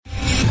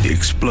The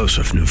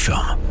explosive new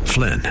film,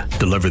 Flynn,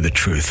 Deliver the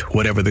Truth,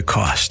 Whatever the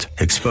Cost,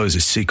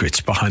 exposes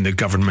secrets behind the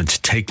government's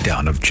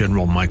takedown of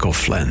General Michael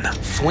Flynn.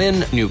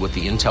 Flynn knew what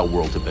the intel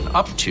world had been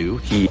up to.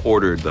 He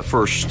ordered the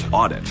first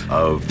audit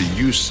of the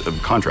use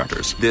of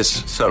contractors.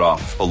 This set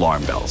off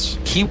alarm bells.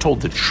 He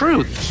told the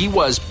truth. He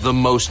was the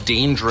most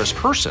dangerous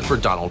person for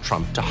Donald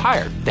Trump to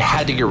hire. They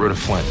had to get rid of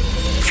Flynn.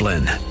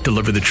 Flynn,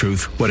 Deliver the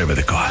Truth, Whatever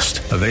the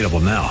Cost. Available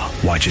now.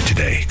 Watch it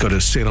today. Go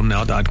to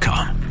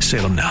salemnow.com.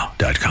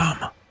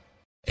 salemnow.com.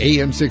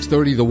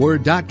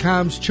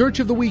 AM630TheWord.com's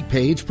Church of the Week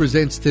page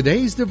presents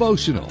today's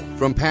devotional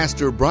from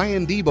Pastor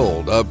Brian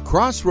Diebold of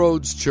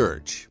Crossroads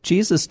Church.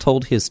 Jesus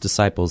told his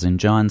disciples in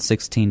John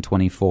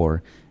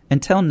 16:24,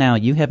 "Until now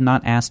you have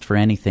not asked for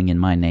anything in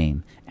my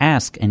name.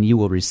 Ask and you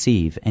will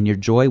receive, and your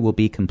joy will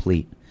be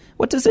complete."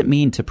 What does it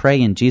mean to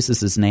pray in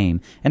Jesus'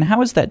 name, and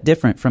how is that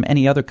different from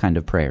any other kind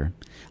of prayer?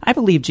 I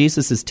believe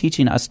Jesus is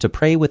teaching us to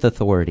pray with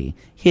authority,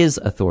 His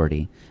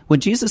authority. When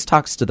Jesus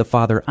talks to the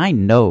Father, I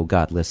know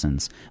God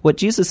listens. What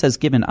Jesus has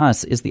given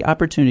us is the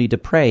opportunity to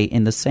pray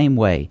in the same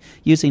way,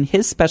 using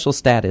His special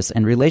status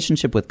and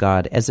relationship with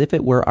God as if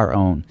it were our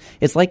own.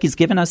 It's like He's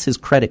given us His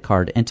credit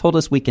card and told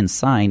us we can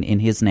sign in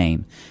His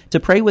name.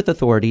 To pray with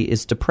authority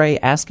is to pray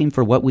asking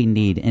for what we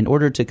need in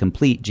order to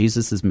complete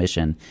Jesus'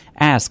 mission.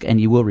 Ask and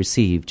you will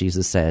receive,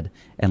 Jesus said,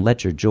 and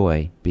let your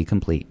joy be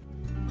complete.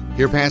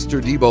 Hear Pastor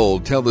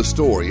Diebold tell the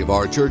story of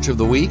our Church of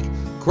the Week,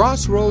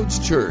 Crossroads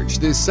Church,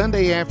 this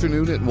Sunday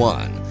afternoon at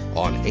 1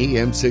 on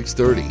AM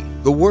 630.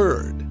 The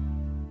Word.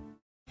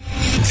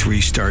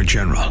 Three-star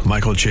General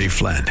Michael J.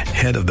 Flynn,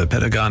 head of the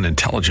Pentagon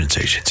Intelligence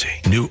Agency,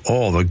 knew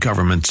all the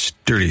government's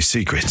dirty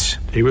secrets.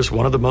 He was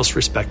one of the most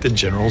respected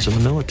generals in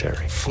the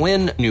military.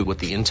 Flynn knew what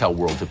the intel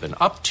world had been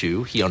up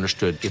to. He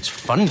understood its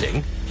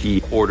funding.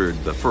 He ordered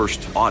the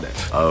first audit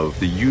of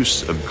the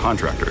use of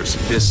contractors.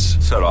 This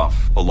set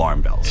off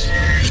alarm bells.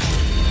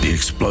 The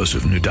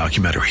explosive new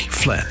documentary,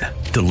 Flynn,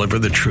 Deliver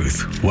the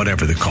Truth,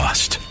 Whatever the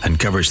Cost,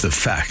 uncovers the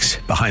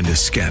facts behind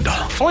this scandal.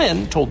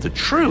 Flynn told the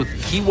truth.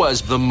 He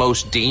was the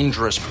most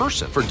dangerous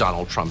person for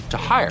Donald Trump to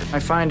hire. I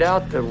find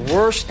out the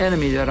worst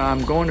enemy that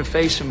I'm going to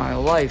face in my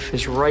life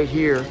is right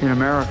here in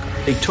America.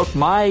 They took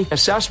my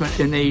assessment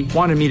and they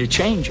wanted me to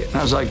change it. And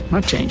I was like, I'm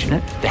not changing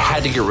it. They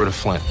had to get rid of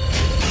Flynn.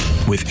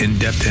 With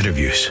in-depth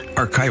interviews,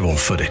 archival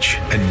footage,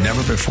 and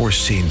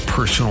never-before-seen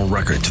personal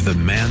records of the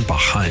man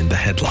behind the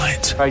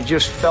headlines. I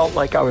just felt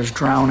like I was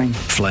drowning.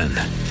 Flynn,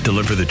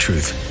 Deliver the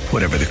Truth,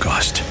 Whatever the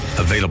Cost.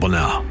 Available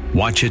now.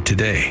 Watch it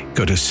today.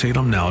 Go to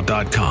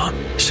salemnow.com.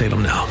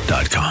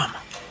 salemnow.com.